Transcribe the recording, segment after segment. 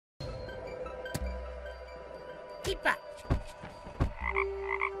Keeper.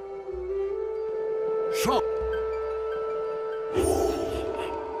 Shot.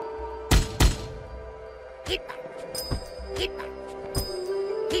 Keeper. Keeper.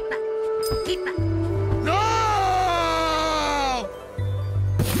 Keeper. Keeper. No!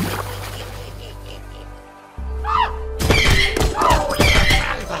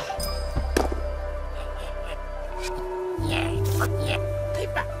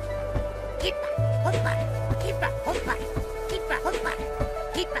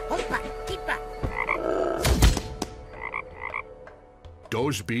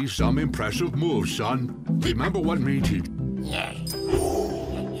 Those be some impressive moves, son. Remember what we teach.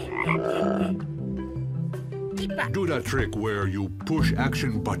 Do that trick where you push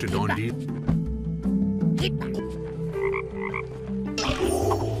action button on the...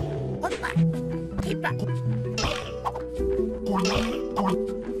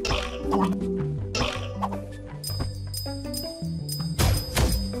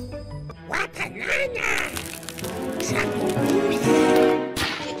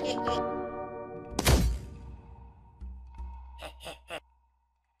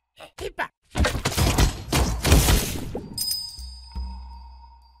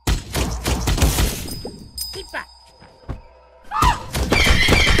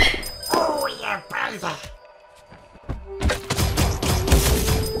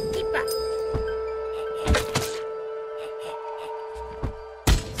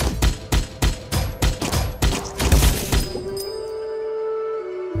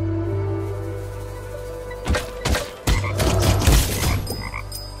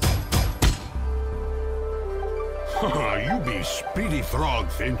 You be speedy frog,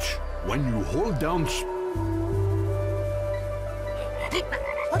 Finch. When you hold down...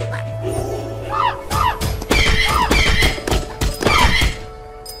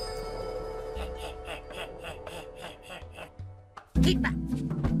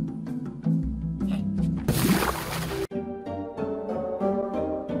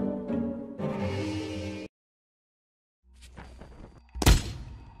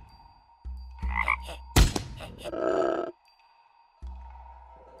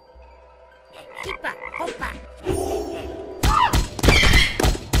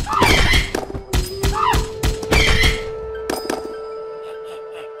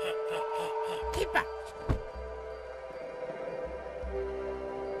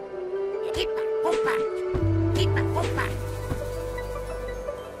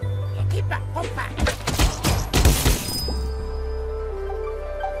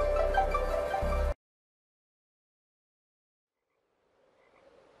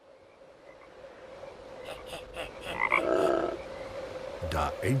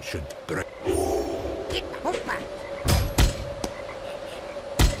 The ancient threat.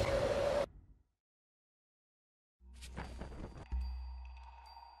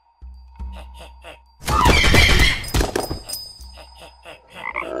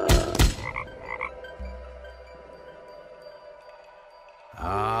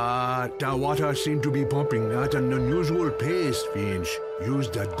 The water seemed to be pumping at an unusual pace, Finch. Use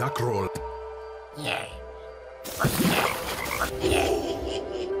the duck roll. Yeah.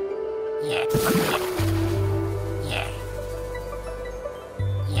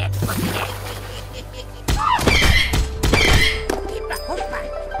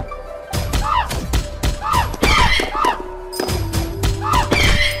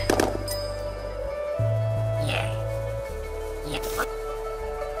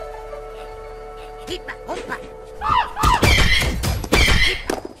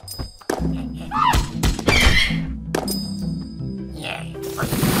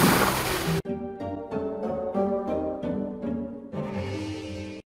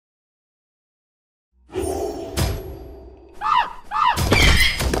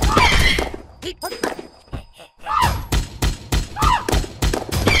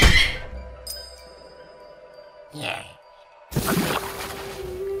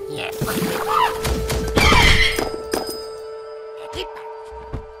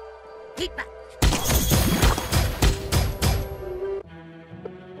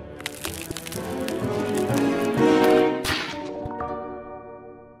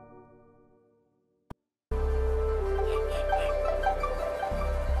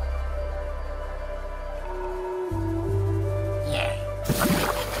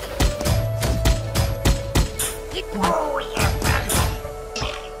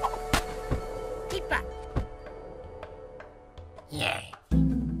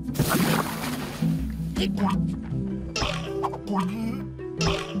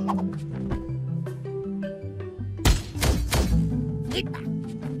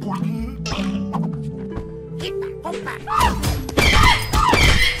 The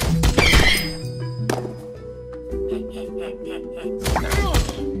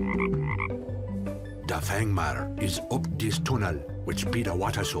Fangmar is up this tunnel, which be the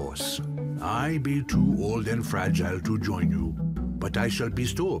water source. I be too old and fragile to join you, but I shall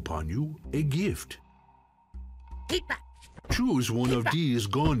bestow upon you a gift. Choose one of these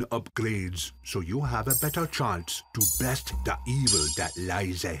gun upgrades, so you have a better chance to best the evil that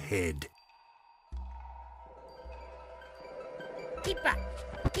lies ahead.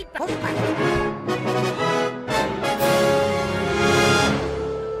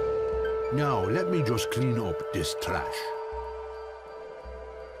 Now, let me just clean up this trash.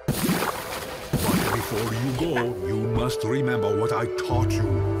 But before you go, you must remember what I taught you.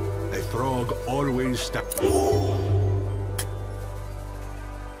 A frog always steps...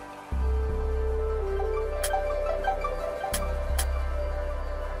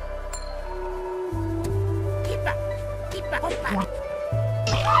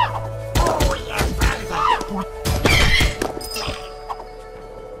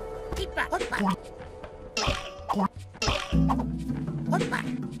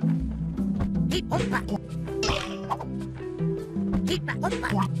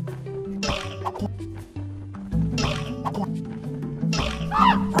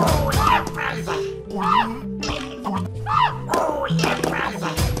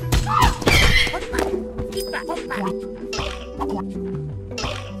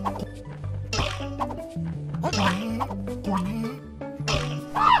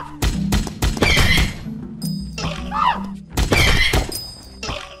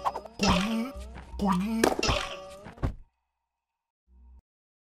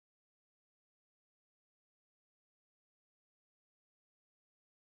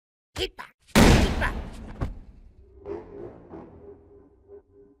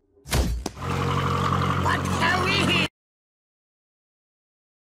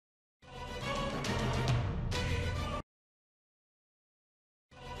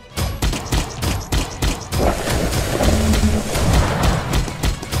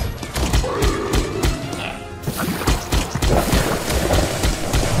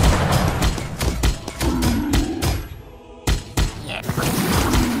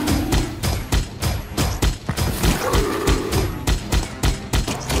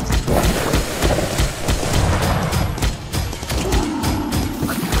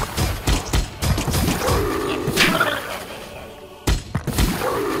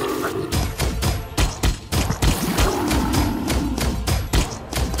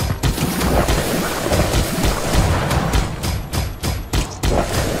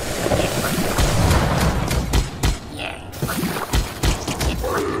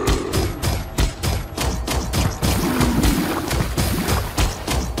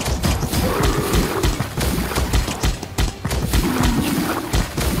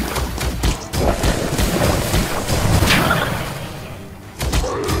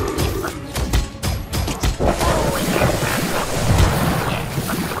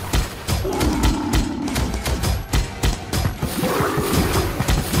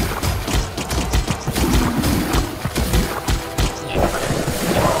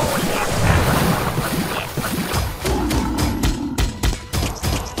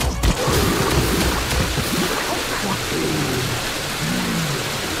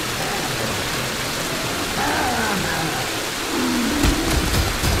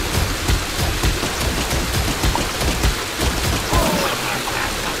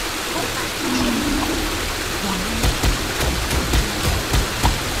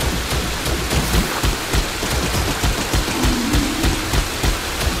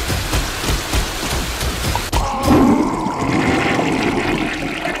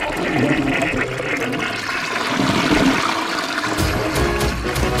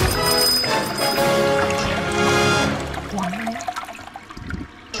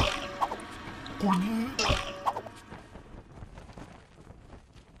 One.